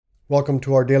Welcome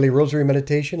to our daily rosary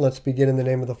meditation. Let's begin in the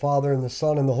name of the Father, and the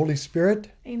Son, and the Holy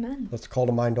Spirit. Amen. Let's call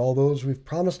to mind all those we've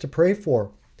promised to pray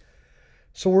for.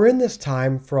 So we're in this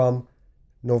time from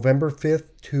November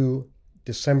 5th to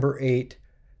December 8th,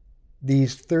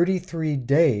 these 33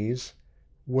 days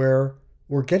where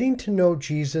we're getting to know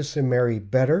Jesus and Mary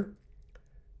better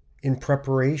in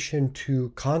preparation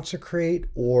to consecrate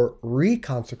or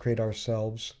reconsecrate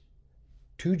ourselves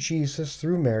to Jesus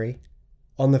through Mary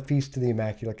on the Feast of the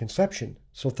Immaculate Conception.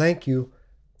 So thank you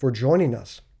for joining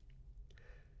us.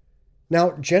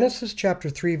 Now, Genesis chapter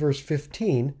 3, verse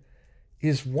 15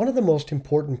 is one of the most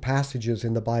important passages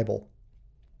in the Bible.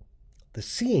 The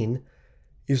scene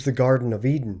is the Garden of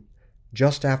Eden,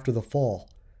 just after the fall.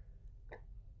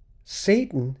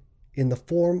 Satan, in the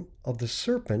form of the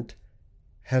serpent,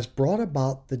 has brought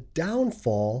about the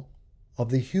downfall of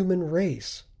the human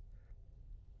race.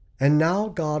 And now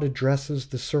God addresses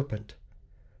the serpent.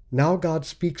 Now God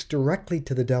speaks directly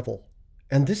to the devil.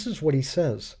 And this is what he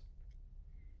says: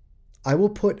 I will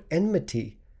put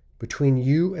enmity between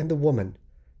you and the woman,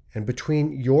 and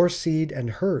between your seed and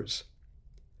hers.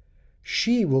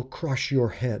 She will crush your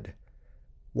head,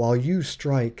 while you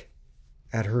strike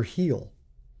at her heel.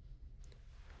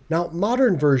 Now,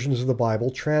 modern versions of the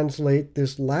Bible translate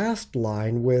this last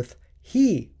line with,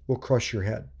 he will crush your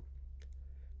head.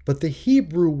 But the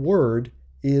Hebrew word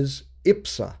is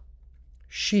ipsa,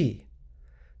 she.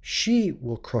 She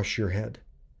will crush your head.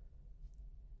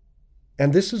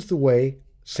 And this is the way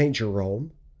St.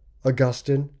 Jerome,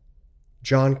 Augustine,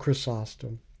 John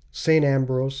Chrysostom, St.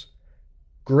 Ambrose,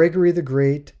 Gregory the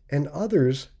Great, and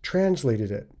others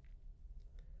translated it.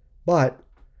 But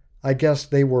I guess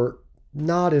they were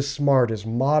not as smart as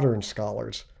modern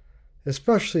scholars,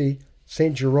 especially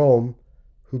St. Jerome,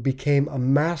 who became a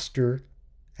master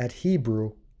at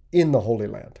Hebrew in the Holy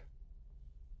Land.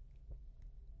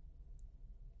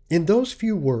 In those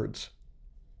few words,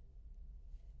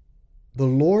 the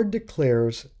Lord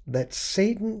declares that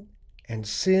Satan and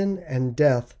sin and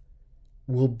death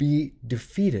will be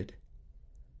defeated.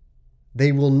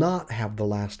 They will not have the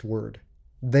last word.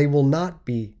 They will not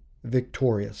be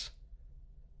victorious.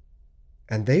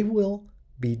 And they will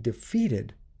be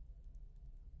defeated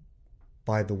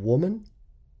by the woman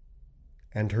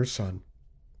and her son,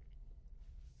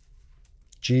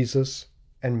 Jesus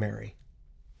and Mary.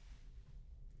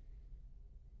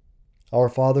 Our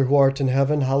Father who art in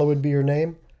heaven, hallowed be your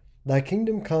name. Thy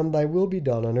kingdom come, thy will be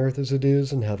done on earth as it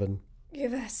is in heaven.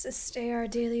 Give us this day our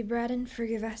daily bread, and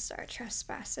forgive us our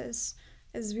trespasses,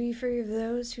 as we forgive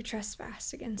those who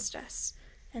trespass against us.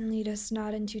 And lead us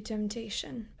not into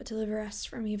temptation, but deliver us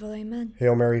from evil. Amen.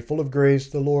 Hail Mary, full of grace,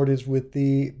 the Lord is with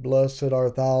thee. Blessed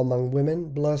art thou among women.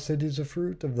 Blessed is the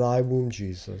fruit of thy womb,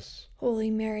 Jesus. Holy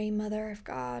Mary, Mother of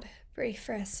God, pray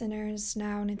for us sinners,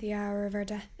 now and at the hour of our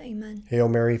death. Amen. Hail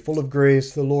Mary, full of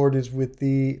grace, the Lord is with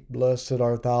thee. Blessed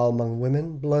art thou among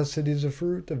women. Blessed is the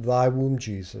fruit of thy womb,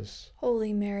 Jesus.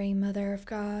 Holy Mary, Mother of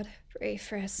God, pray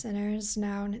for us sinners,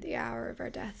 now and at the hour of our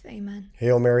death. Amen.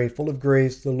 Hail Mary, full of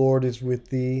grace, the Lord is with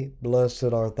thee. Blessed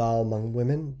art thou among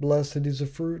women. Blessed is the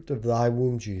fruit of thy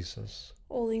womb, Jesus.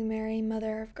 Holy Mary,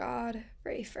 Mother of God,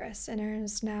 pray for us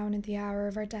sinners, now and at the hour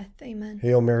of our death. Amen.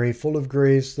 Hail Mary, full of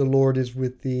grace, the Lord is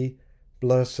with thee.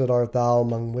 Blessed art thou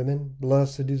among women.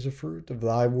 Blessed is the fruit of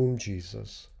thy womb,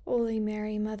 Jesus. Holy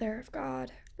Mary, Mother of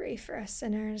God, pray for us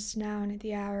sinners, now and at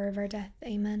the hour of our death.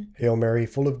 Amen. Hail Mary,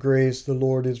 full of grace, the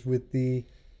Lord is with thee.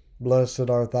 Blessed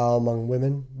art thou among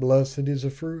women. Blessed is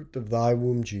the fruit of thy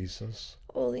womb, Jesus.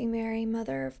 Holy Mary,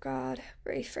 Mother of God,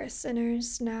 pray for us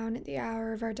sinners, now and at the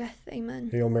hour of our death. Amen.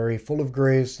 Hail Mary, full of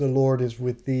grace, the Lord is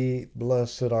with thee.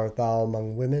 Blessed art thou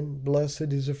among women.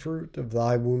 Blessed is the fruit of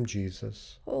thy womb,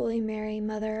 Jesus. Holy Mary,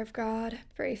 Mother of God,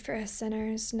 pray for us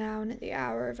sinners, now and at the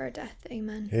hour of our death.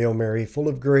 Amen. Hail Mary, full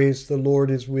of grace, the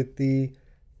Lord is with thee.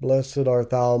 Blessed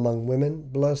art thou among women.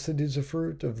 Blessed is the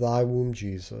fruit of thy womb,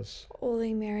 Jesus.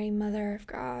 Holy Mary, Mother of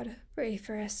God, pray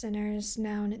for us sinners,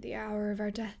 now and at the hour of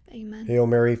our death. Amen. Hail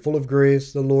Mary, full of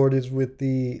grace, the Lord is with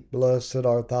thee. Blessed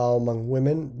art thou among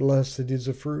women. Blessed is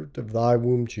the fruit of thy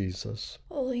womb, Jesus.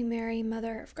 Holy Mary,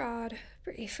 Mother of God,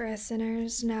 pray for us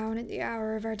sinners, now and at the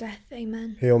hour of our death.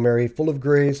 Amen. Hail Mary, full of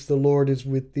grace, the Lord is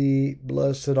with thee.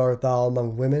 Blessed art thou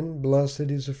among women.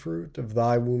 Blessed is the fruit of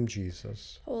thy womb,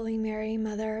 Jesus. Holy Mary,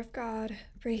 Mother of God,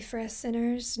 pray for us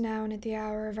sinners, now and at the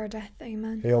hour of our death.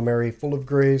 Amen. Hail Mary, full of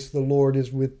grace, the Lord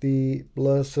is with thee.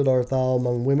 Blessed art thou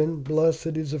among women.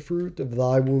 Blessed is the fruit of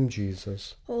thy womb,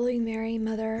 Jesus. Holy Mary,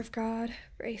 Mother of God,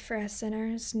 pray for us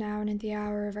sinners, now and at the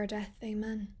hour of our death.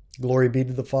 Amen. Glory be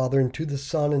to the Father, and to the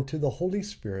Son, and to the Holy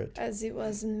Spirit. As it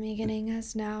was in the beginning,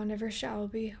 as now, and ever shall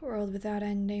be, world without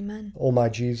end. Amen. O my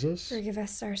Jesus, forgive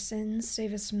us our sins,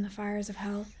 save us from the fires of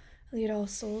hell, lead all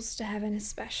souls to heaven,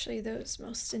 especially those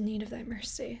most in need of thy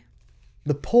mercy.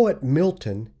 the poet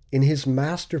Milton, in his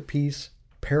masterpiece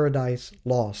Paradise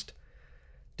Lost,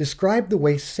 described the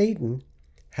way Satan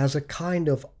has a kind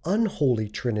of unholy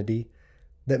trinity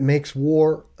that makes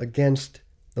war against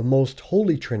the most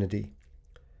holy Trinity.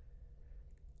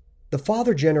 The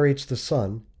Father generates the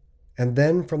Son, and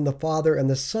then from the Father and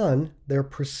the Son there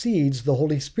proceeds the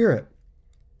Holy Spirit.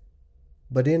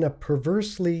 But in a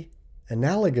perversely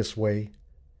analogous way,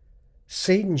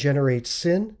 Satan generates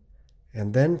sin,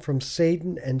 and then from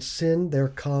Satan and sin there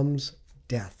comes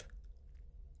death.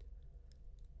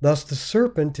 Thus the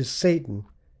serpent is Satan,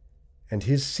 and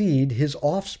his seed, his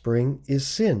offspring, is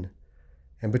sin.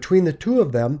 And between the two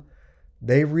of them,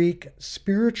 they wreak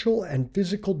spiritual and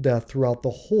physical death throughout the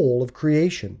whole of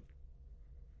creation.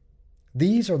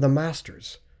 These are the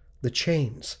masters, the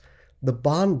chains, the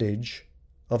bondage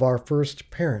of our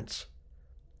first parents.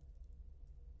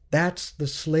 That's the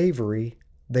slavery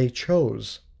they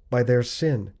chose by their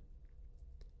sin.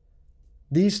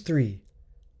 These three,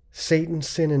 Satan,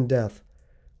 sin, and death,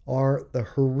 are the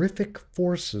horrific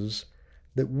forces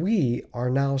that we are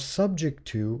now subject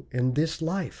to in this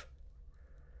life.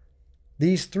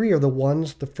 These three are the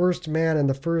ones the first man and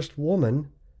the first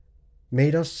woman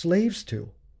made us slaves to.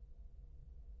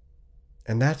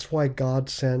 And that's why God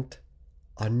sent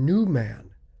a new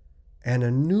man and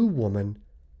a new woman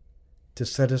to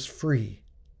set us free.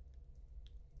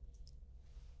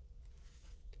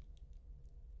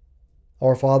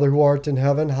 Our Father who art in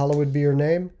heaven, hallowed be your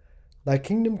name. Thy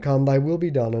kingdom come, thy will be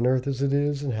done on earth as it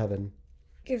is in heaven.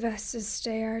 Give us this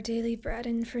day our daily bread,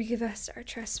 and forgive us our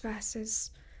trespasses,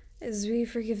 as we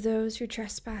forgive those who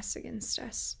trespass against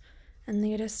us. And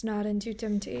lead us not into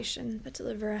temptation, but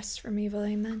deliver us from evil.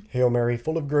 Amen. Hail Mary,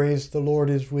 full of grace, the Lord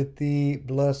is with thee.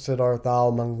 Blessed art thou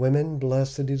among women,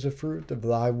 blessed is the fruit of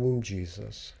thy womb,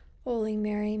 Jesus. Holy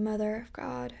Mary, Mother of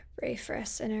God, pray for us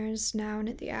sinners, now and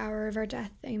at the hour of our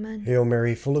death. Amen. Hail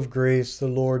Mary, full of grace, the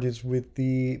Lord is with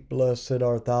thee. Blessed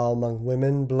art thou among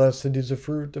women, blessed is the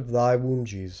fruit of thy womb,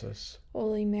 Jesus.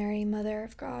 Holy Mary, Mother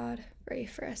of God, pray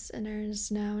for us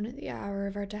sinners, now and at the hour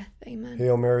of our death. Amen.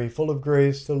 Hail Mary, full of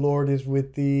grace, the Lord is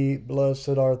with thee.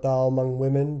 Blessed art thou among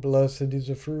women, blessed is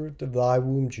the fruit of thy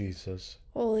womb, Jesus.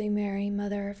 Holy Mary,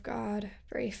 Mother of God,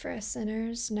 pray for us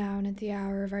sinners, now and at the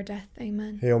hour of our death.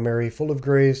 Amen. Hail Mary, full of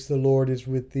grace, the Lord is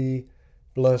with thee.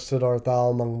 Blessed art thou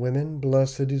among women,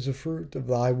 blessed is the fruit of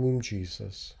thy womb,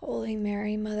 Jesus. Holy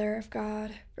Mary, Mother of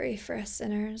God, pray for us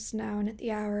sinners, now and at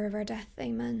the hour of our death.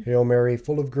 Amen. Hail Mary,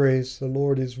 full of grace, the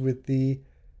Lord is with thee.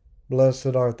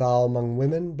 Blessed art thou among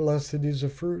women, blessed is the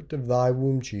fruit of thy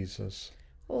womb, Jesus.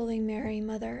 Holy Mary,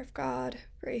 Mother of God,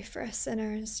 pray for us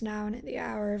sinners, now and at the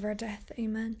hour of our death.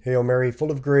 Amen. Hail Mary, full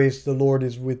of grace, the Lord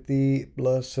is with thee.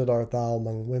 Blessed art thou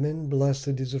among women,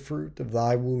 blessed is the fruit of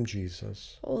thy womb,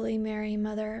 Jesus. Holy Mary,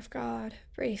 Mother of God,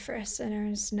 pray for us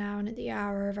sinners, now and at the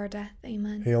hour of our death.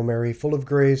 Amen. Hail Mary, full of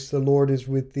grace, the Lord is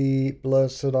with thee.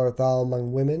 Blessed art thou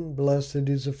among women, blessed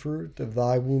is the fruit of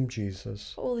thy womb,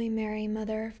 Jesus. Holy Mary,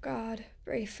 Mother of God,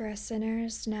 pray for us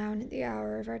sinners, now and at the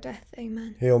hour of our death.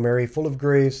 Amen. Hail Mary, full of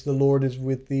grace, the Lord is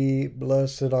with thee.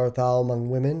 Blessed art thou among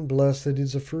women, blessed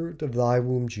is the fruit of thy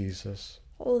womb, Jesus.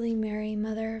 Holy Mary,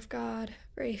 Mother of God,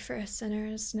 pray for us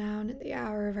sinners, now and at the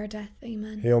hour of our death.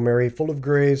 Amen. Hail Mary, full of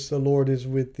grace, the Lord is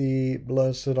with thee.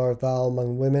 Blessed art thou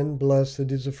among women,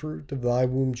 blessed is the fruit of thy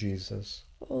womb, Jesus.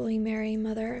 Holy Mary,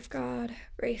 Mother of God,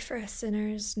 pray for us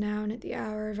sinners, now and at the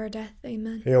hour of our death.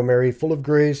 Amen. Hail Mary, full of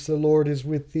grace, the Lord is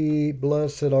with thee.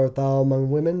 Blessed art thou among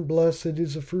women, blessed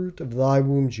is the fruit of thy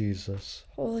womb, Jesus.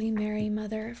 Holy Mary,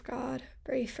 Mother of God,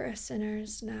 pray for us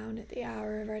sinners, now and at the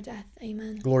hour of our death.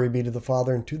 Amen. Glory be to the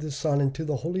Father, and to the Son, and to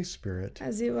the Holy Spirit.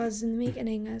 As it was in the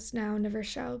beginning, as now, and ever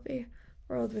shall be,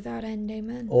 world without end.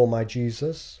 Amen. O my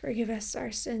Jesus, forgive us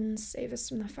our sins, save us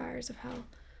from the fires of hell.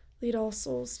 Lead all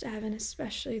souls to heaven,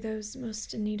 especially those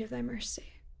most in need of thy mercy.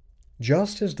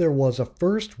 just as there was a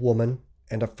first woman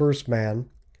and a first man,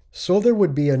 so there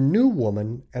would be a new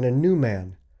woman and a new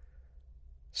man.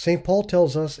 St. Paul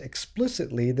tells us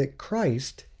explicitly that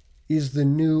Christ is the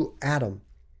new Adam,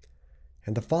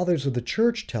 and the fathers of the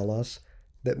church tell us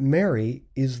that Mary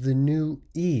is the new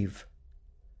Eve.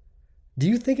 Do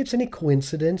you think it's any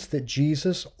coincidence that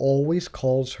Jesus always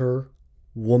calls her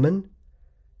woman,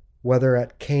 whether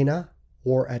at Cana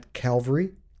or at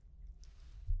Calvary?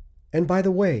 And by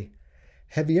the way,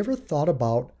 have you ever thought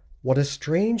about what a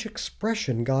strange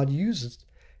expression God uses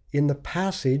in the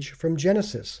passage from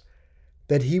Genesis,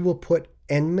 that he will put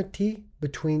enmity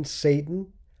between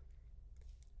Satan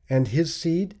and his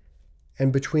seed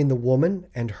and between the woman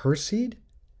and her seed?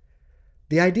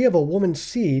 The idea of a woman's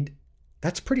seed,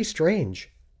 that's pretty strange.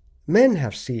 Men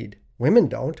have seed, women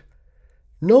don't.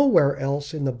 Nowhere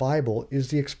else in the Bible is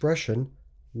the expression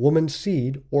woman's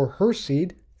seed or her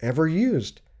seed ever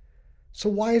used. So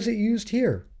why is it used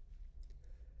here?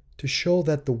 To show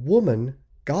that the woman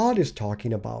God is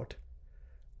talking about,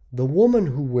 the woman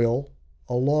who will,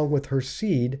 along with her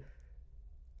seed,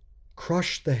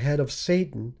 crush the head of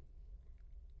Satan.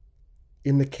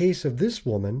 In the case of this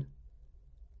woman,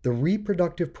 the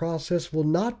reproductive process will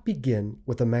not begin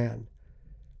with a man.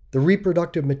 The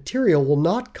reproductive material will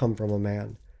not come from a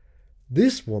man.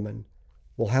 This woman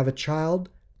will have a child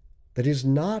that is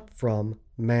not from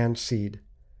man's seed.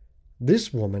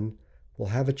 This woman will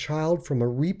have a child from a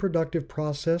reproductive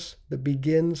process that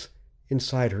begins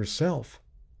inside herself.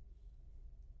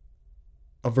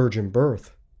 A virgin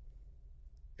birth.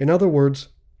 In other words,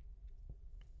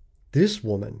 this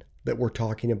woman that we're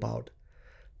talking about,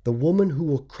 the woman who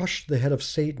will crush the head of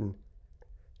Satan,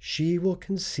 she will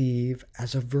conceive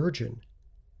as a virgin.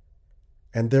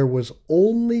 And there was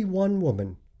only one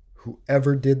woman who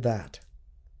ever did that.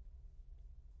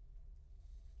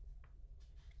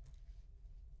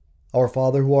 Our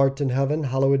Father who art in heaven,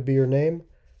 hallowed be your name.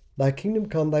 Thy kingdom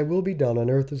come, thy will be done on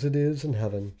earth as it is in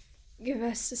heaven. Give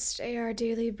us this day our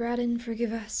daily bread, and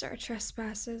forgive us our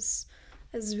trespasses,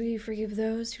 as we forgive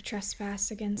those who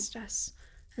trespass against us.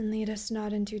 And lead us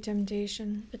not into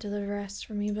temptation, but deliver us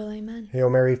from evil. Amen. Hail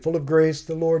Mary, full of grace,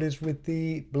 the Lord is with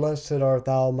thee. Blessed art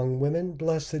thou among women.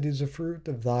 Blessed is the fruit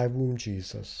of thy womb,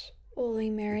 Jesus. Holy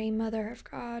Mary, Mother of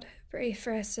God, pray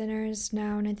for us sinners,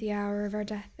 now and at the hour of our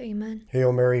death. Amen.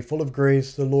 Hail Mary, full of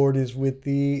grace, the Lord is with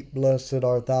thee. Blessed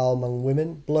art thou among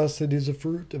women. Blessed is the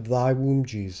fruit of thy womb,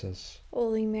 Jesus.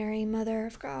 Holy Mary, Mother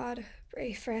of God,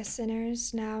 pray for us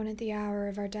sinners, now and at the hour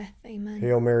of our death. Amen.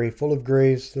 Hail Mary, full of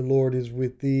grace, the Lord is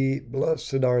with thee.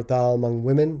 Blessed art thou among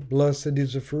women. Blessed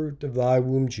is the fruit of thy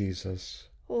womb, Jesus.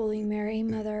 Holy Mary,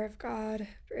 Mother of God,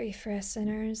 pray for us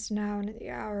sinners, now and at the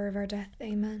hour of our death.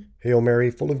 Amen. Hail Mary,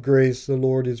 full of grace, the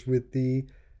Lord is with thee.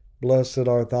 Blessed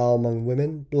art thou among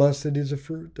women. Blessed is the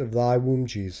fruit of thy womb,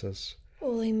 Jesus.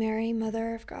 Holy Mary,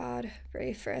 Mother of God,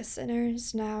 pray for us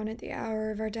sinners, now and at the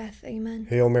hour of our death. Amen.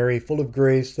 Hail Mary, full of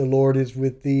grace, the Lord is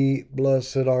with thee.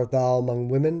 Blessed art thou among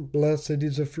women. Blessed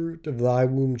is the fruit of thy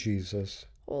womb, Jesus.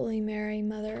 Holy Mary,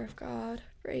 Mother of God,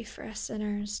 pray for us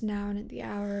sinners, now and at the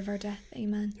hour of our death.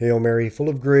 Amen. Hail Mary, full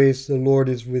of grace, the Lord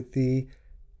is with thee.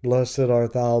 Blessed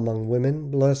art thou among women.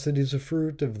 Blessed is the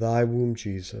fruit of thy womb,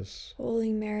 Jesus.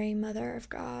 Holy Mary, Mother of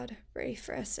God, pray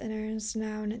for us sinners,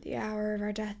 now and at the hour of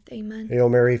our death. Amen. Hail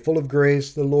Mary, full of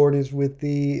grace, the Lord is with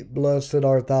thee. Blessed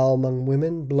art thou among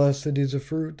women. Blessed is the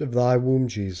fruit of thy womb,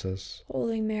 Jesus.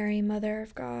 Holy Mary, Mother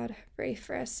of God, pray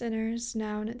for us sinners,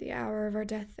 now and at the hour of our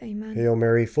death. Amen. Hail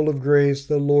Mary, full of grace,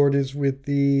 the Lord is with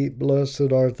thee.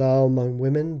 Blessed art thou among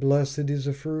women. Blessed is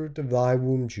the fruit of thy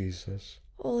womb, Jesus.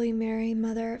 Holy Mary,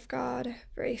 Mother of God,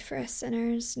 pray for us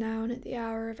sinners, now and at the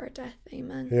hour of our death.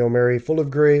 Amen. Hail Mary, full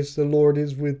of grace, the Lord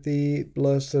is with thee.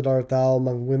 Blessed art thou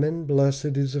among women.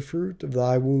 Blessed is the fruit of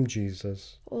thy womb,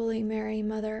 Jesus. Holy Mary,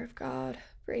 Mother of God,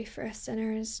 pray for us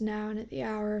sinners, now and at the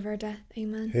hour of our death.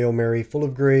 Amen. Hail Mary, full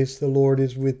of grace, the Lord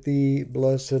is with thee.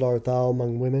 Blessed art thou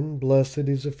among women. Blessed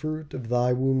is the fruit of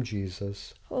thy womb,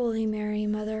 Jesus. Holy Mary,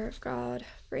 Mother of God,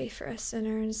 pray for us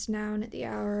sinners, now and at the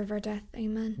hour of our death.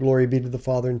 Amen. Glory be to the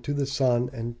Father, and to the Son,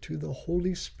 and to the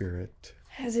Holy Spirit.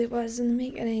 As it was in the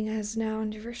beginning, as now,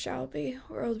 and ever shall be,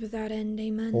 world without end.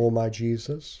 Amen. O my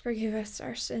Jesus, forgive us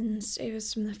our sins, save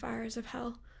us from the fires of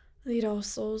hell. Lead all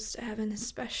souls to heaven,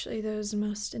 especially those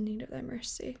most in need of thy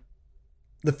mercy.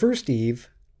 the first Eve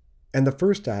and the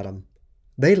first Adam,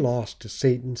 they lost to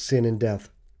Satan, sin, and death.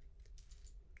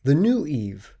 The new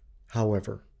Eve,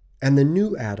 however, and the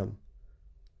new Adam,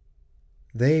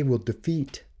 they will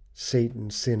defeat Satan,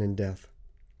 sin, and death.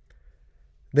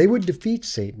 They would defeat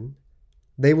Satan.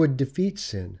 They would defeat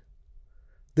sin.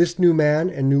 This new man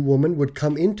and new woman would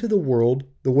come into the world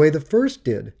the way the first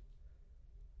did,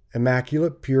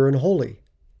 immaculate, pure, and holy.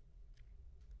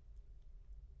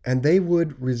 And they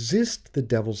would resist the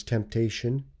devil's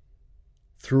temptation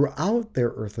throughout their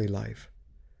earthly life.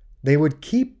 They would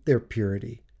keep their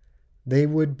purity. They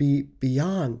would be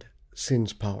beyond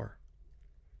sin's power.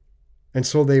 And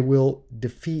so they will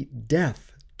defeat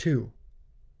death too.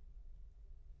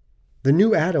 The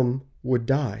new Adam would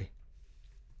die,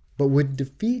 but would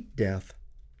defeat death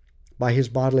by his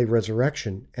bodily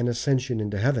resurrection and ascension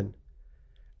into heaven.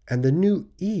 And the new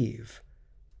Eve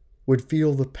would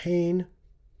feel the pain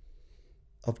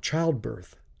of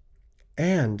childbirth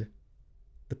and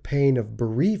the pain of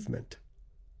bereavement,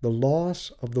 the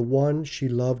loss of the one she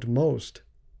loved most,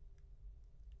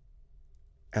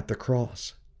 at the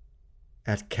cross,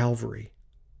 at Calvary.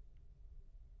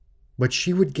 But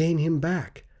she would gain him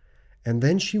back, and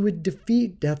then she would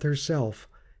defeat death herself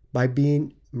by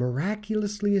being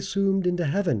miraculously assumed into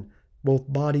heaven,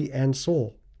 both body and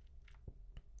soul.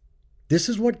 This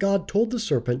is what God told the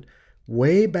serpent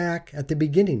way back at the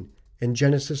beginning in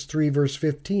Genesis 3, verse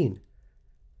 15.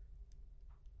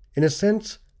 In a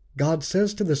sense, God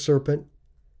says to the serpent,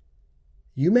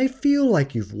 "You may feel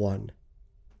like you've won,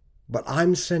 but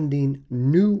I'm sending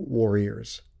new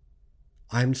warriors.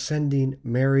 I'm sending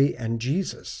Mary and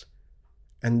Jesus,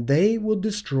 and they will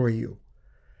destroy you,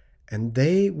 and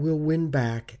they will win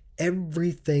back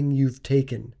everything you've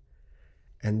taken,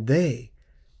 and they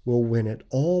will win it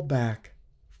all back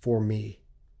for me."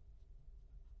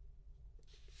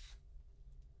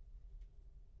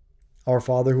 Our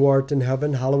Father who art in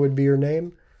heaven, hallowed be your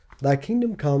name. Thy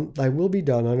kingdom come, thy will be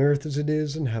done on earth as it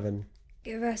is in heaven.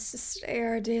 Give us this day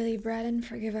our daily bread, and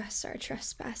forgive us our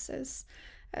trespasses,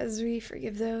 as we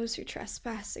forgive those who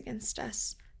trespass against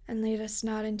us. And lead us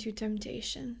not into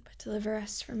temptation, but deliver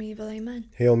us from evil. Amen.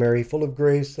 Hail Mary, full of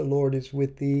grace, the Lord is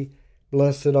with thee.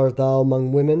 Blessed art thou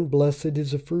among women, blessed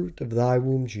is the fruit of thy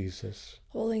womb, Jesus.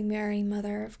 Holy Mary,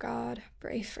 Mother of God,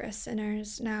 pray for us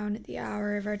sinners, now and at the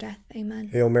hour of our death. Amen.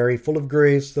 Hail Mary, full of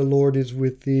grace, the Lord is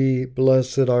with thee.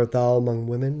 Blessed art thou among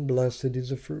women, blessed is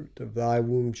the fruit of thy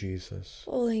womb, Jesus.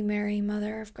 Holy Mary,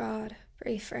 Mother of God,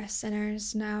 pray for us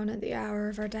sinners, now and at the hour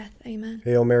of our death. Amen.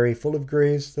 Hail Mary, full of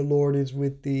grace, the Lord is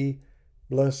with thee.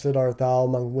 Blessed art thou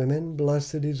among women,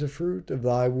 blessed is the fruit of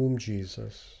thy womb,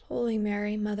 Jesus. Holy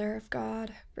Mary, Mother of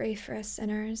God, pray for us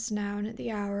sinners, now and at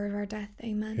the hour of our death.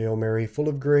 Amen. Hail Mary, full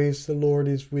of grace, the Lord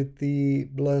is with thee.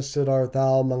 Blessed art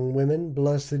thou among women,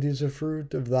 blessed is the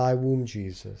fruit of thy womb,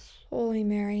 Jesus. Holy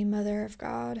Mary, Mother of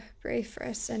God, pray for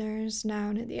us sinners, now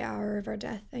and at the hour of our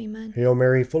death. Amen. Hail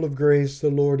Mary, full of grace, the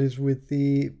Lord is with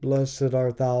thee. Blessed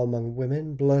art thou among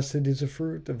women, blessed is the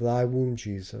fruit of thy womb,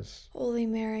 Jesus. Holy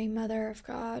Mary, Mother of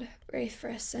God, pray for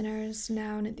us sinners,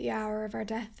 now and at the hour of our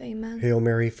death. Amen. Hail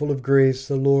Mary, full of grace,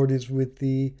 the Lord is with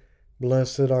thee.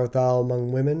 Blessed art thou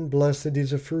among women, blessed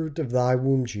is the fruit of thy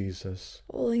womb, Jesus.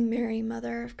 Holy Mary,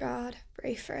 Mother of God,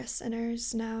 pray for us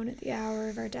sinners, now and at the hour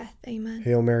of our death. Amen.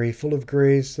 Hail Mary, full of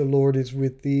grace, the Lord is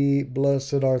with thee.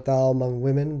 Blessed art thou among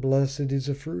women, blessed is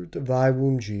the fruit of thy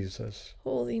womb, Jesus.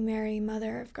 Holy Mary,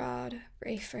 Mother of God,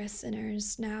 pray for us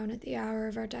sinners, now and at the hour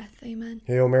of our death. Amen.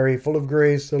 Hail Mary, full of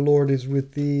grace, the Lord is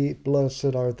with thee.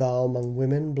 Blessed art thou among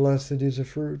women, blessed is the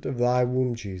fruit of thy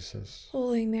womb, Jesus.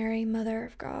 Holy Mary, Mother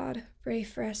of God, pray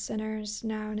for us sinners,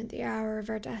 now and at the hour of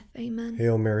our death. Amen.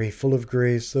 Hail Mary, full of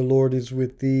grace, the Lord is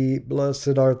with thee.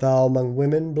 Blessed art thou among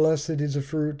women, blessed is the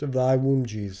fruit of thy womb,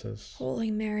 Jesus. Holy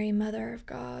Mary, Mother of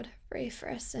God, pray for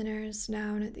us sinners,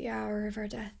 now and at the hour of our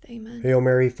death. Amen. Hail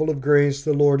Mary, full of grace,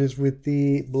 the Lord is with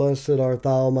thee. Blessed art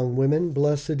thou among women,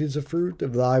 blessed is the fruit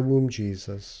of thy womb,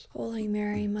 Jesus. Holy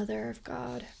Mary, Mother of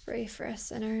God, pray for us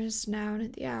sinners, now and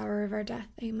at the hour of our death.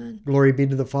 Amen. Glory be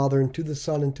to the Father, and to the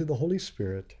Son, and to the Holy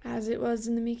Spirit. As it was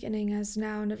in the beginning, as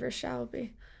now, and ever shall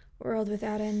be, world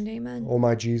without end. Amen. O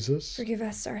my Jesus, Forgive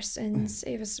us our sins,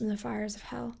 save us from the fires of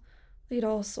hell. Lead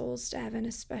all souls to heaven,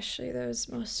 especially those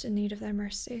most in need of thy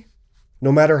mercy.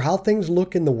 no matter how things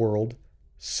look in the world,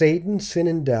 Satan, sin,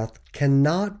 and death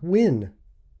cannot win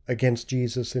against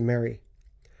Jesus and Mary.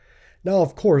 Now,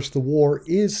 of course, the war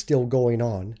is still going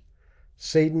on.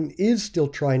 Satan is still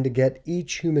trying to get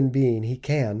each human being he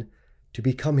can to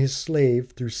become his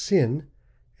slave through sin,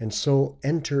 and so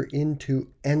enter into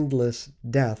endless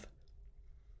death.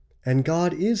 And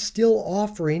God is still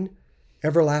offering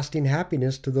everlasting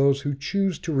happiness to those who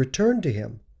choose to return to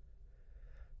him.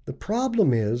 The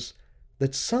problem is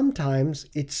that sometimes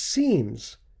it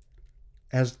seems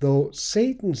as though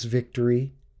Satan's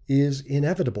victory is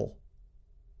inevitable.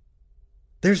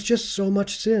 There's just so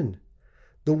much sin.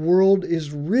 The world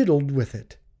is riddled with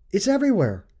it. It's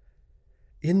everywhere,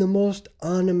 in the most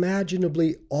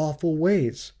unimaginably awful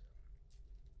ways.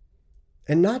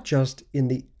 And not just in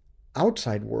the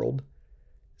outside world.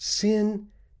 Sin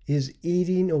is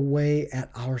eating away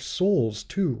at our souls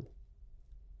too,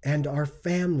 and our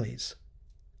families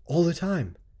all the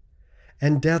time.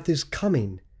 And death is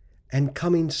coming, and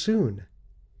coming soon.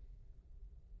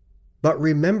 But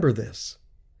remember this: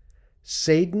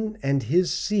 Satan and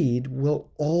his seed will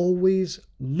always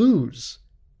lose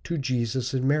to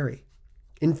Jesus and Mary.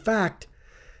 In fact,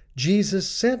 Jesus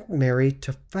sent Mary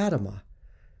to Fatima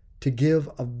to give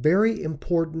a very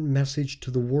important message to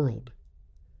the world.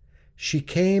 She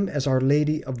came as Our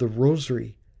Lady of the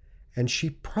Rosary, and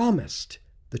she promised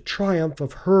the triumph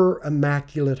of her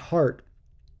immaculate heart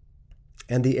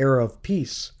and the era of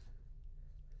peace.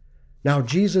 Now,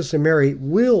 Jesus and Mary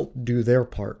will do their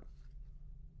part,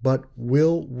 but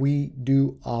will we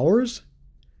do ours?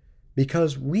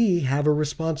 Because we have a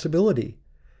responsibility.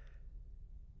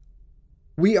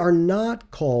 We are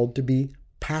not called to be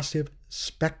passive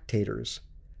spectators,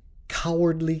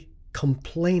 cowardly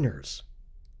complainers.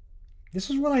 This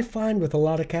is what I find with a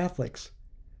lot of Catholics.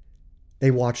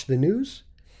 They watch the news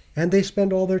and they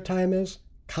spend all their time as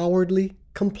cowardly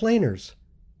complainers.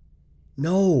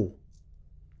 No.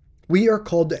 We are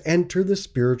called to enter the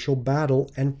spiritual battle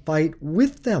and fight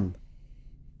with them.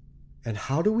 And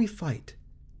how do we fight?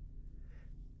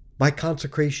 By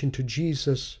consecration to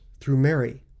Jesus through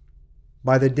Mary,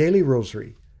 by the daily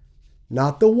rosary,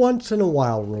 not the once in a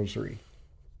while rosary,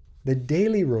 the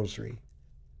daily rosary,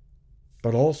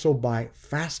 but also by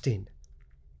fasting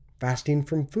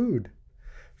from food,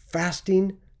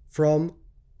 fasting from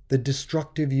the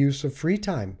destructive use of free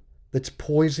time that's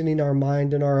poisoning our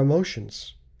mind and our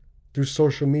emotions through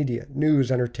social media,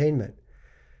 news, entertainment.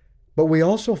 But we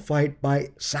also fight by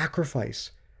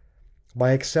sacrifice,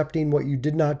 by accepting what you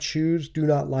did not choose, do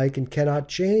not like, and cannot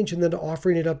change, and then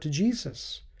offering it up to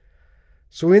Jesus.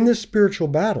 So in this spiritual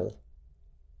battle,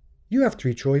 you have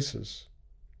three choices.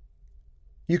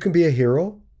 You can be a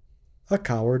hero, a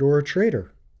coward, or a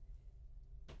traitor.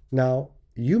 Now,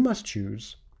 you must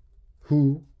choose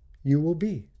who you will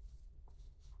be.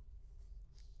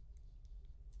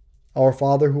 Our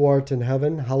Father who art in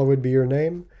heaven, hallowed be your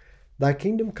name. Thy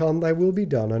kingdom come, thy will be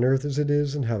done on earth as it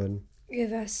is in heaven.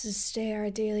 Give us this day our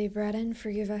daily bread, and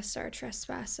forgive us our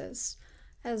trespasses,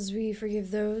 as we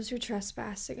forgive those who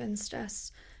trespass against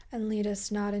us. And lead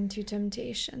us not into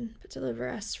temptation, but deliver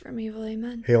us from evil.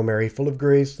 Amen. Hail Mary, full of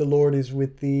grace, the Lord is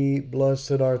with thee.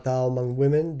 Blessed art thou among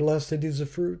women. Blessed is the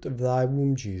fruit of thy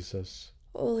womb, Jesus.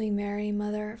 Holy Mary,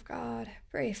 Mother of God,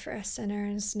 pray for us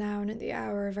sinners, now and at the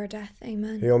hour of our death.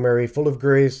 Amen. Hail Mary, full of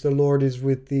grace, the Lord is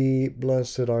with thee.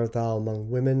 Blessed art thou among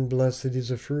women. Blessed is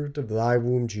the fruit of thy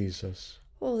womb, Jesus.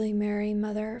 Holy Mary,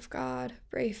 Mother of God,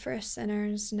 pray for us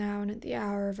sinners, now and at the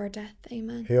hour of our death.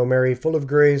 Amen. Hail Mary, full of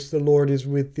grace, the Lord is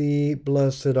with thee.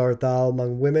 Blessed art thou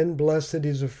among women. Blessed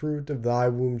is the fruit of thy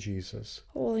womb, Jesus.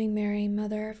 Holy Mary,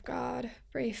 Mother of God,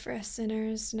 pray for us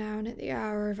sinners, now and at the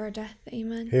hour of our death.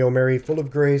 Amen. Hail Mary, full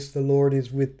of grace, the Lord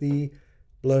is with thee.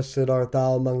 Blessed art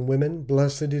thou among women.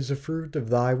 Blessed is the fruit of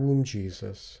thy womb,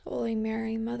 Jesus. Holy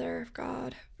Mary, Mother of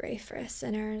God, pray for us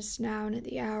sinners, now and at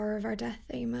the hour of our death.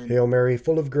 Amen. Hail Mary,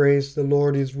 full of grace, the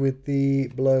Lord is with thee.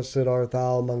 Blessed art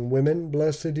thou among women.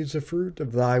 Blessed is the fruit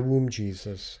of thy womb,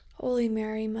 Jesus. Holy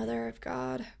Mary, Mother of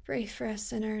God, pray for us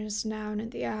sinners, now and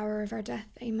at the hour of our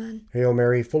death. Amen. Hail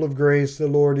Mary, full of grace, the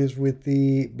Lord is with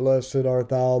thee. Blessed art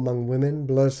thou among women.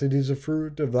 Blessed is the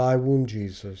fruit of thy womb,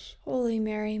 Jesus. Holy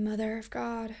Mary, Mother of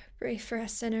God, pray for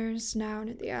us sinners, now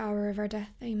and at the hour of our death.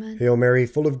 Amen. Hail Mary,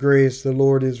 full of grace, the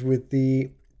Lord is with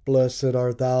thee. Blessed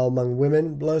art thou among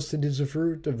women. Blessed is the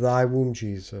fruit of thy womb,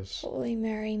 Jesus. Holy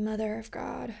Mary, Mother of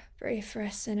God, pray for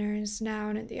us sinners, now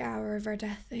and at the hour of our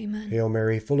death. Amen. Hail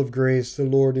Mary, full of grace, the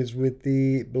Lord is with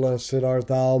thee. Blessed art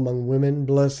thou among women.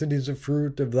 Blessed is the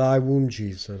fruit of thy womb,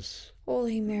 Jesus.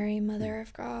 Holy Mary, Mother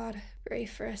of God, pray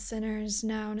for us sinners,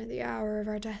 now and at the hour of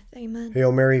our death. Amen.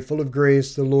 Hail Mary, full of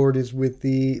grace, the Lord is with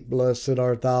thee. Blessed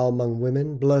art thou among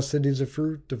women. Blessed is the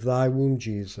fruit of thy womb,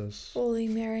 Jesus. Holy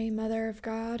Mary, Mother of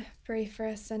God, pray for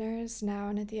us sinners, now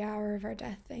and at the hour of our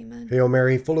death. Amen. Hail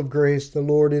Mary, full of grace, the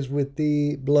Lord is with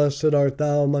thee. Blessed art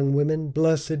thou among women.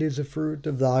 Blessed is the fruit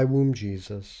of thy womb,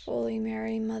 Jesus. Holy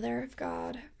Mary, Mother of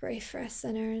God, pray for us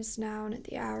sinners, now and at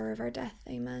the hour of our death.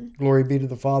 Amen. Glory be to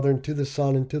the Father, and to the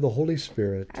Son, and to the Holy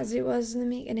Spirit. As it was in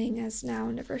the beginning, as now,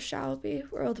 and ever shall be,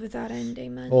 world without end.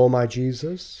 Amen. O my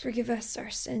Jesus, forgive us our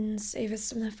sins, save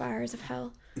us from the fires of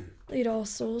hell. Lead all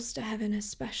souls to heaven,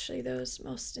 especially those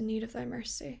most in need of thy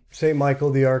mercy. Saint Michael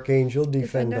the Archangel,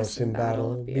 defend us in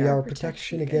battle. Be our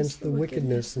protection against the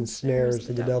wickedness and snares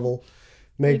of the devil.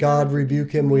 May God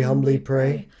rebuke him, we humbly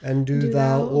pray. And do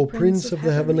thou, O Prince of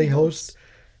the heavenly host,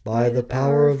 by the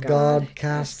power of God,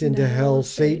 cast into hell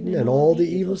Satan and all the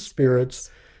evil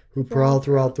spirits who prowl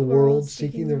throughout the world,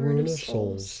 seeking the ruin of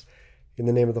souls. In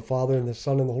the name of the Father, and the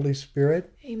Son, and the Holy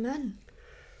Spirit. Amen.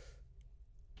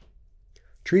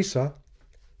 Teresa,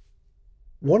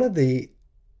 one of the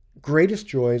greatest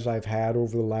joys I've had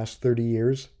over the last 30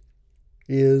 years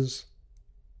is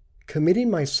committing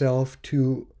myself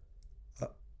to a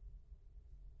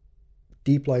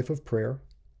deep life of prayer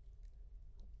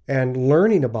and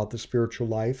learning about the spiritual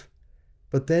life,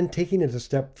 but then taking it a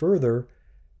step further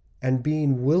and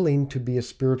being willing to be a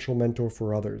spiritual mentor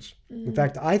for others. In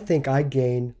fact, I think I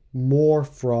gain more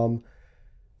from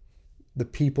the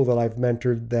people that I've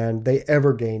mentored than they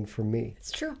ever gained from me.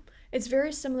 It's true. It's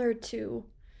very similar to,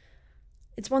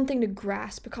 it's one thing to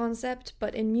grasp a concept,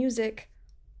 but in music,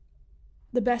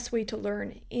 the best way to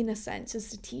learn, in a sense, is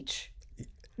to teach.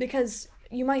 Because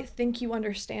you might think you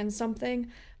understand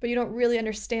something, but you don't really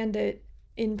understand it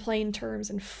in plain terms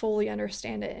and fully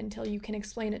understand it until you can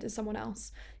explain it to someone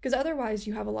else. Because otherwise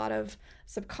you have a lot of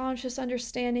subconscious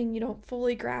understanding, you don't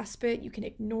fully grasp it, you can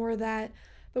ignore that.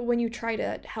 But when you try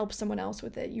to help someone else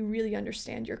with it, you really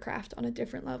understand your craft on a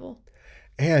different level.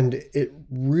 And it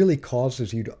really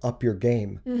causes you to up your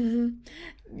game.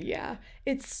 Mm-hmm. Yeah,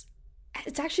 it's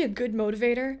actually a good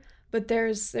motivator, but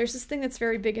there's this thing that's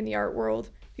very big in the art world.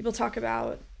 People talk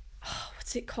about,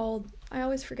 what's it called? I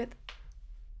always forget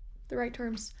the right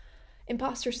terms.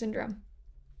 Imposter syndrome.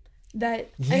 That,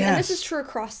 yes. and this is true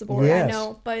across the board, yes. I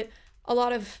know, but a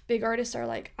lot of big artists are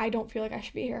like, I don't feel like I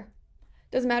should be here.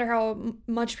 Doesn't matter how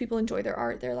much people enjoy their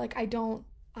art. They're like,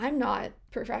 I'm not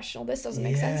professional. This doesn't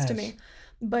make sense to me.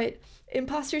 But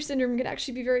imposter syndrome can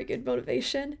actually be very good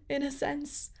motivation, in a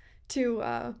sense,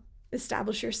 to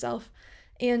establish yourself.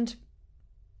 And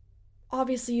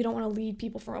obviously you don't want to lead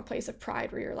people from a place of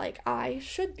pride where you're like, I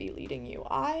should be leading you.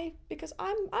 Because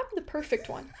I'm the perfect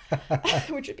one,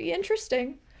 which would be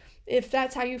interesting. If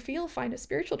that's how you feel, find a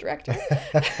spiritual director.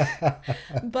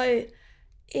 But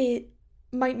it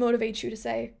might motivate you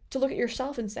to look at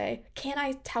yourself and say, can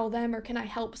I tell them, or can I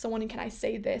help someone, and can I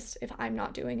say this if I'm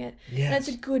not doing it? Yes. And it's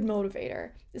a good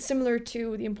motivator. It's similar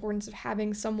to the importance of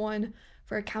having someone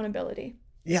for accountability.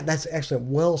 Yeah, that's excellent.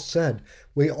 Well said.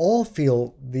 We all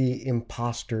feel the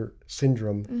imposter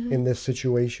syndrome in this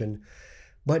situation,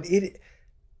 but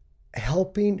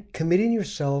committing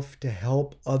yourself to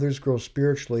help others grow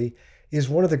spiritually is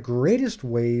one of the greatest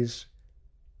ways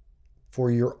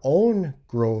for your own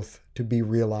growth to be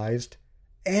realized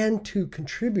and to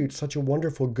contribute such a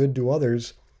wonderful good to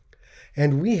others.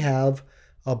 And we have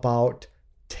about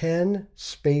 10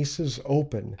 spaces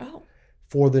open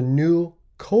for the new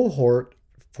cohort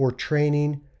for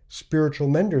training spiritual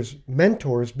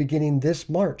mentors beginning this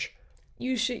March.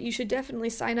 You should definitely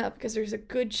sign up, because there's a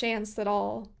good chance that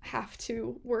I'll have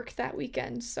to work that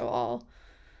weekend. So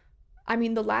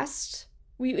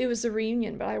it was a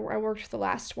reunion, but I worked the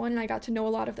last one, and I got to know a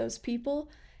lot of those people.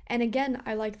 And again,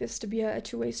 I like this to be a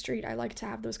two-way street. I like to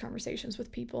have those conversations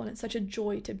with people, and it's such a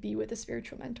joy to be with the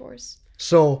spiritual mentors.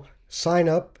 So sign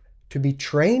up to be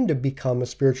trained to become a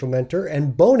spiritual mentor,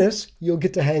 and bonus, you'll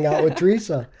get to hang out with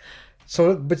Teresa.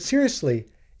 But seriously,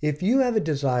 if you have a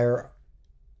desire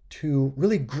to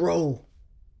really grow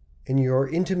in your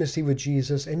intimacy with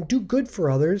Jesus and do good for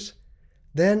others,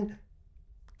 then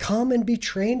come and be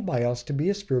trained by us to be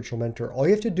a spiritual mentor. All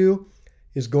you have to do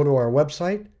is go to our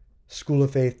website,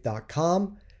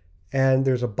 schooloffaith.com, and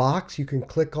there's a box you can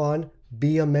click on,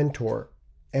 Be a Mentor,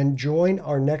 and join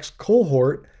our next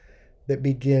cohort that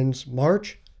begins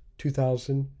March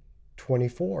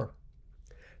 2024.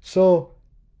 So,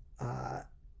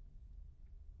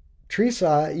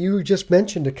 Teresa, you just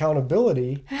mentioned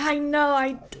accountability. I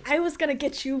know. I was going to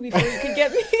get you before you could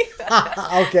get me.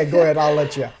 Okay, go ahead. I'll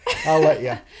let you.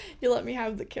 You let me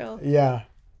have the kill. Yeah.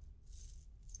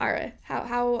 All right.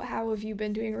 How have you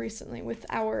been doing recently with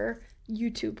our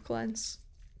YouTube cleanse?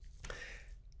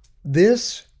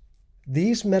 These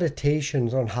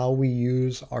meditations on how we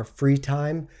use our free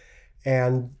time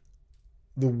and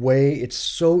the way it's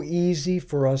so easy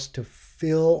for us to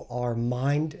fill our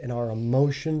mind and our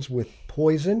emotions with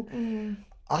poison.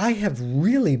 I have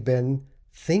really been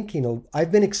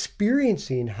I've been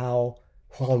experiencing how,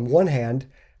 on one hand,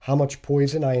 how much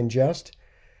poison I ingest,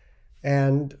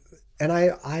 and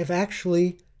I've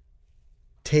actually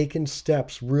taken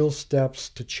real steps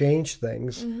to change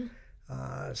things.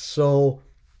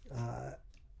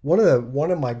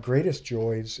 One of my greatest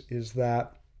joys is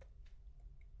that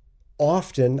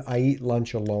often I eat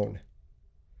lunch alone.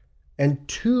 And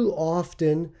too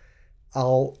often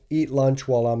I'll eat lunch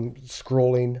while I'm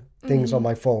scrolling things on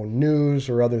my phone, news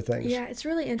or other things. Yeah, it's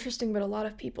really interesting, but a lot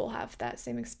of people have that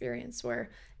same experience where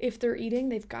if they're eating,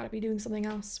 they've got to be doing something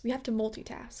else. We have to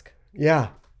multitask. Yeah.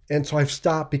 And so I've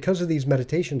stopped, because of these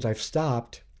meditations, I've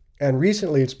stopped. And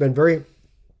recently it's been very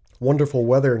wonderful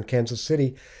weather in Kansas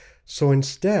City. So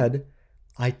instead,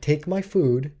 I take my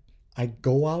food, I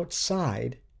go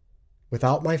outside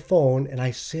without my phone, and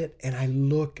I sit and I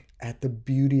look at the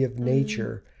beauty of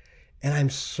nature. And I'm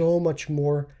so much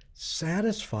more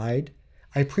satisfied.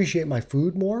 I appreciate my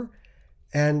food more,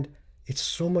 and it's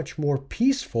so much more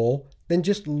peaceful than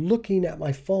just looking at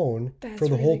my phone for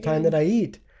the whole time that I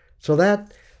eat. So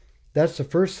that's the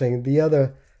first thing. The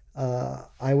other,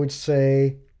 I would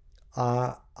say,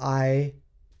 I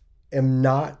am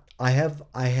not. I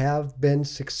have been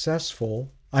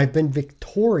successful. I've been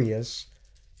victorious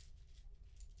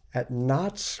at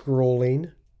not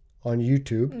scrolling on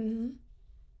YouTube. Mm-hmm.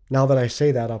 Now that I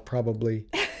say that, I'll probably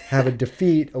have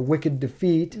a wicked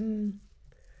defeat. Mm.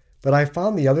 But I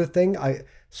found the other thing.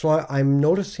 I'm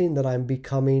noticing that I'm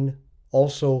becoming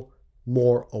also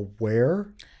more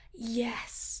aware.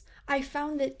 Yes. I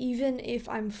found that even if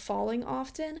I'm falling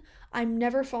often, I'm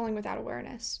never falling without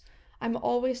awareness. I'm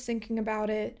always thinking about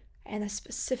it and the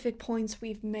specific points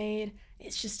we've made.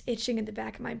 It's just itching in the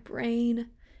back of my brain.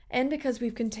 And because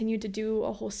we've continued to do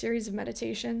a whole series of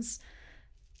meditations,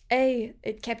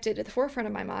 it kept it at the forefront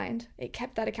of my mind. It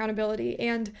kept that accountability.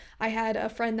 And I had a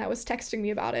friend that was texting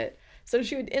me about it. So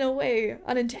she would, in a way,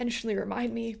 unintentionally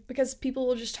remind me, because people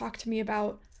will just talk to me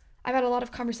about, I've had a lot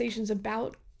of conversations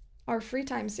about our free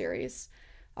time series,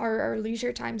 our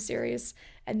leisure time series.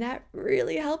 And that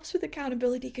really helps with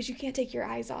accountability because you can't take your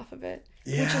eyes off of it.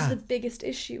 Yeah. Which is the biggest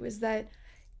issue, is that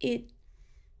it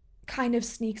kind of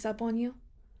sneaks up on you.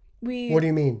 What do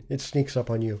you mean? It sneaks up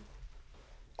on you?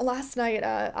 Last night,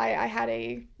 I had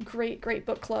a great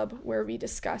book club where we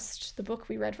discussed the book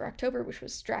we read for October, which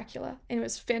was Dracula. And it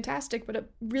was fantastic, but a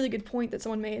really good point that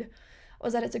someone made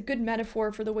was that it's a good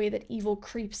metaphor for the way that evil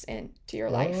creeps into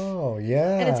your life. Oh,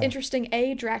 yeah. And it's interesting,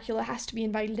 Dracula has to be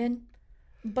invited in,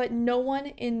 but no one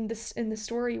in the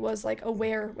story was like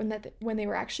aware when they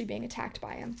were actually being attacked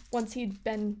by him. Once he'd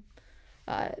been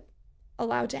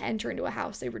allowed to enter into a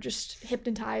house, they were just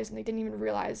hypnotized and they didn't even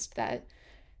realize that,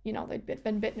 they'd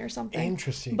been bitten or something.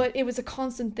 Interesting. But it was a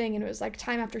constant thing, and it was like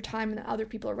time after time, and the other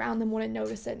people around them wouldn't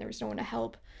notice it, and there was no one to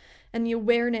help. And the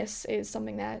awareness is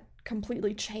something that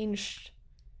completely changed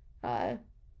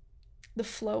the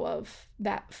flow of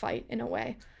that fight in a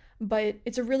way. But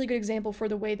it's a really good example for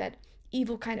the way that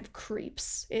evil kind of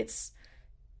creeps. It's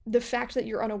the fact that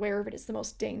you're unaware of it is the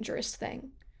most dangerous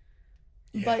thing.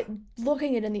 Yeah. But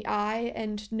looking it in the eye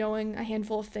and knowing a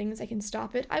handful of things that can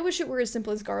stop it, I wish it were as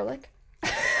simple as garlic.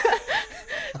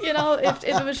 If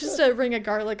it was just a ring of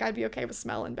garlic, I'd be okay with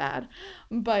smelling bad.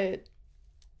 But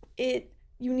you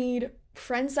need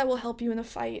friends that will help you in the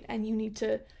fight, and you need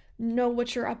to know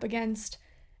what you're up against.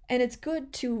 And it's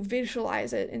good to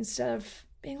visualize it instead of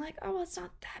being like, oh, well, it's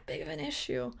not that big of an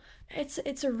issue.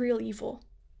 It's a real evil.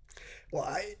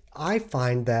 Well, I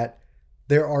find that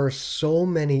there are so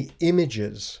many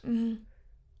images, mm-hmm.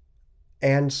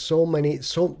 and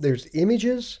there's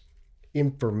images,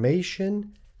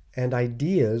 information, and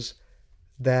ideas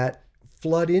that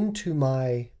flood into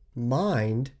my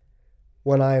mind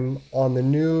when I'm on the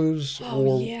news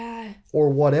or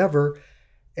whatever,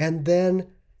 and then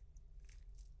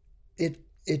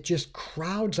it just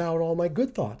crowds out all my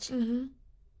good thoughts. Mm-hmm.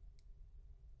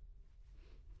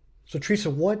 So Teresa,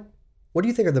 what do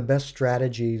you think are the best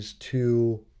strategies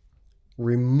to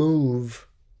remove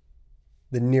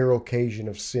the near occasion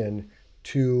of sin,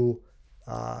 to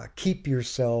keep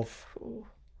yourself?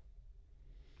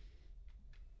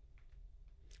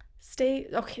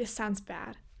 Okay, this sounds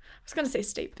bad. I was going to say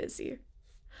stay busy.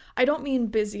 I don't mean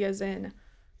busy as in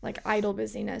like idle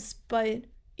busyness, but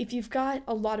if you've got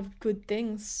a lot of good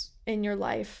things in your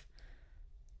life,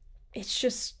 it's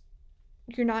just,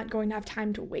 you're not going to have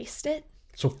time to waste it.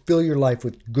 So fill your life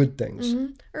with good things.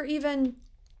 Mm-hmm. Or even,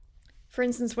 for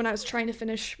instance, when I was trying to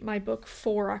finish my book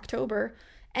for October,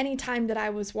 anytime that I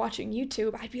was watching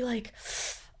YouTube, I'd be like,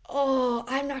 oh,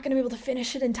 I'm not going to be able to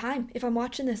finish it in time. If I'm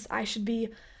watching this, I should be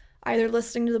either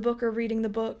listening to the book or reading the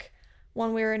book,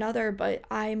 one way or another, but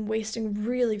I'm wasting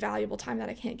really valuable time that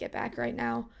I can't get back right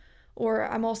now. Or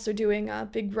I'm also doing a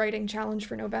big writing challenge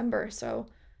for November, so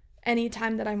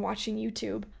anytime that I'm watching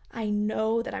YouTube, I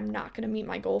know that I'm not going to meet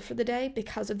my goal for the day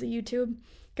because of the YouTube.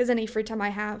 Because any free time I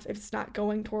have, if it's not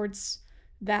going towards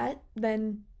that,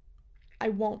 then I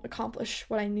won't accomplish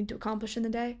what I need to accomplish in the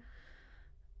day.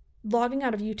 Logging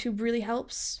out of YouTube really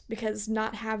helps, because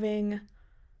not having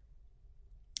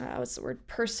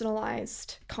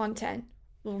personalized content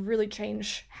will really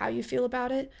change how you feel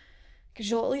about it, because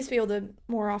you'll at least be able to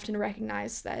more often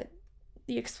recognize that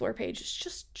the Explore page is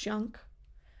just junk.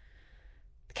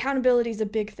 Accountability is a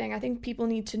big thing. I think people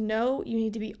need to know you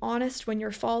need to be honest when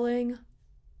you're falling.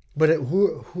 But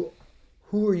who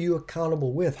are you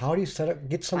accountable with? How do you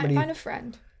get somebody? Find a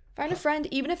friend. Find a friend,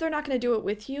 even if they're not going to do it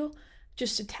with you,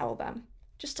 just to tell them,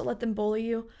 just to let them bully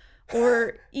you,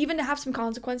 or even to have some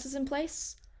consequences in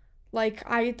place. Like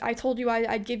I told you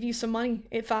I'd give you some money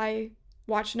if I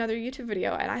watch another YouTube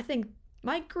video, and I think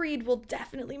my greed will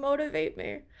definitely motivate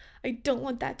me. I don't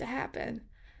want that to happen.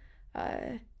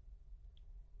 I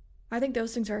think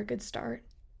those things are a good start.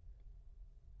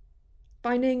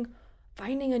 Finding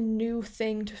finding a new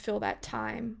thing to fill that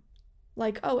time.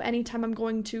 Like, oh, anytime I'm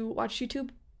going to watch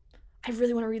YouTube, I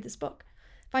really want to read this book.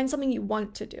 Find something you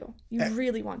want to do. You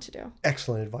really want to do.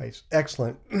 Excellent advice.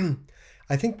 Excellent.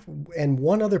 I think, and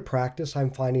one other practice I'm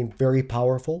finding very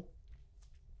powerful.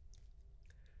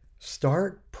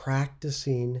 Start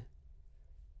practicing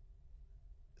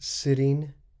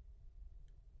sitting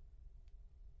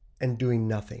and doing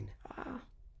nothing. Wow.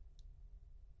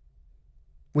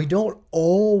 We don't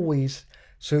always,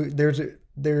 so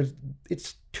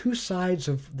it's two sides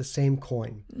of the same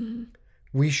coin. Mm-hmm.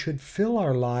 We should fill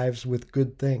our lives with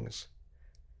good things.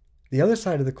 The other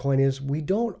side of the coin is we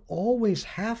don't always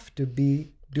have to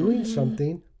be doing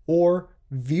something or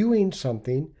viewing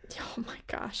something. Oh my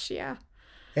gosh, yeah.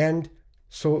 And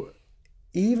so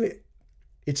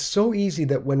it's so easy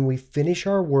that when we finish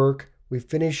our work, we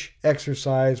finish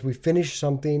exercise, we finish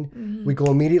something, we go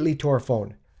immediately to our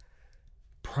phone.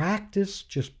 Practice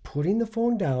just putting the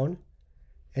phone down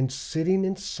and sitting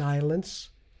in silence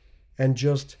and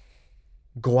just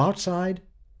go outside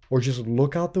or just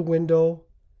look out the window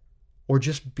or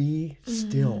just be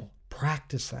still.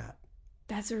 Practice that.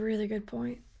 That's a really good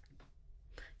point.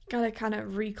 You gotta kind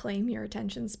of reclaim your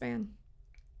attention span.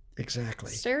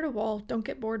 Exactly. Stare at a wall. Don't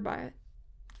get bored by it.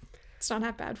 It's not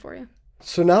that bad for you.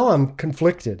 So now I'm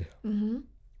conflicted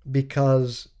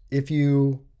because if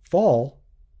you fall,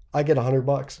 I get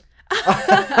 $100.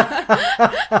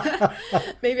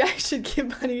 Maybe I should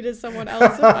give money to someone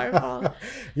else if I fall.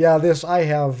 Yeah, I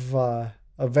have a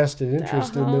vested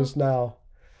interest in this now.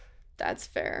 That's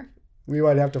fair. We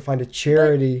might have to find a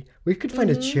charity. We could find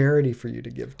a charity for you to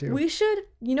give to. We should.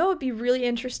 You know, it'd be really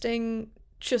interesting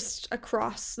just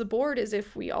across the board is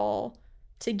if we all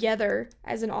together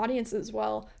as an audience as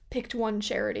well picked one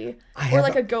charity or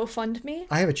like a GoFundMe.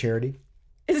 I have a charity.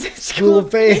 Is it School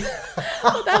of Faith?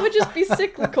 Well, that would just be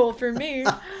cyclical for me.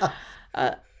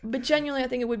 But genuinely, I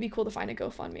think it would be cool to find a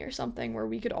GoFundMe or something where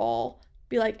we could all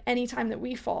be like, anytime that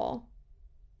we fall,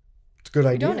 it's a good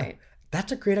idea. Donate.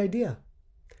 That's a great idea.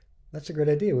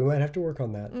 We might have to work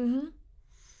on that.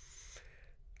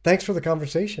 Thanks for the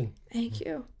conversation. Thank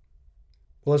you.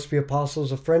 Well, let's be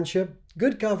apostles of friendship,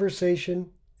 good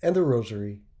conversation, and the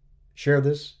rosary. Share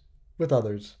this with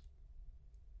others.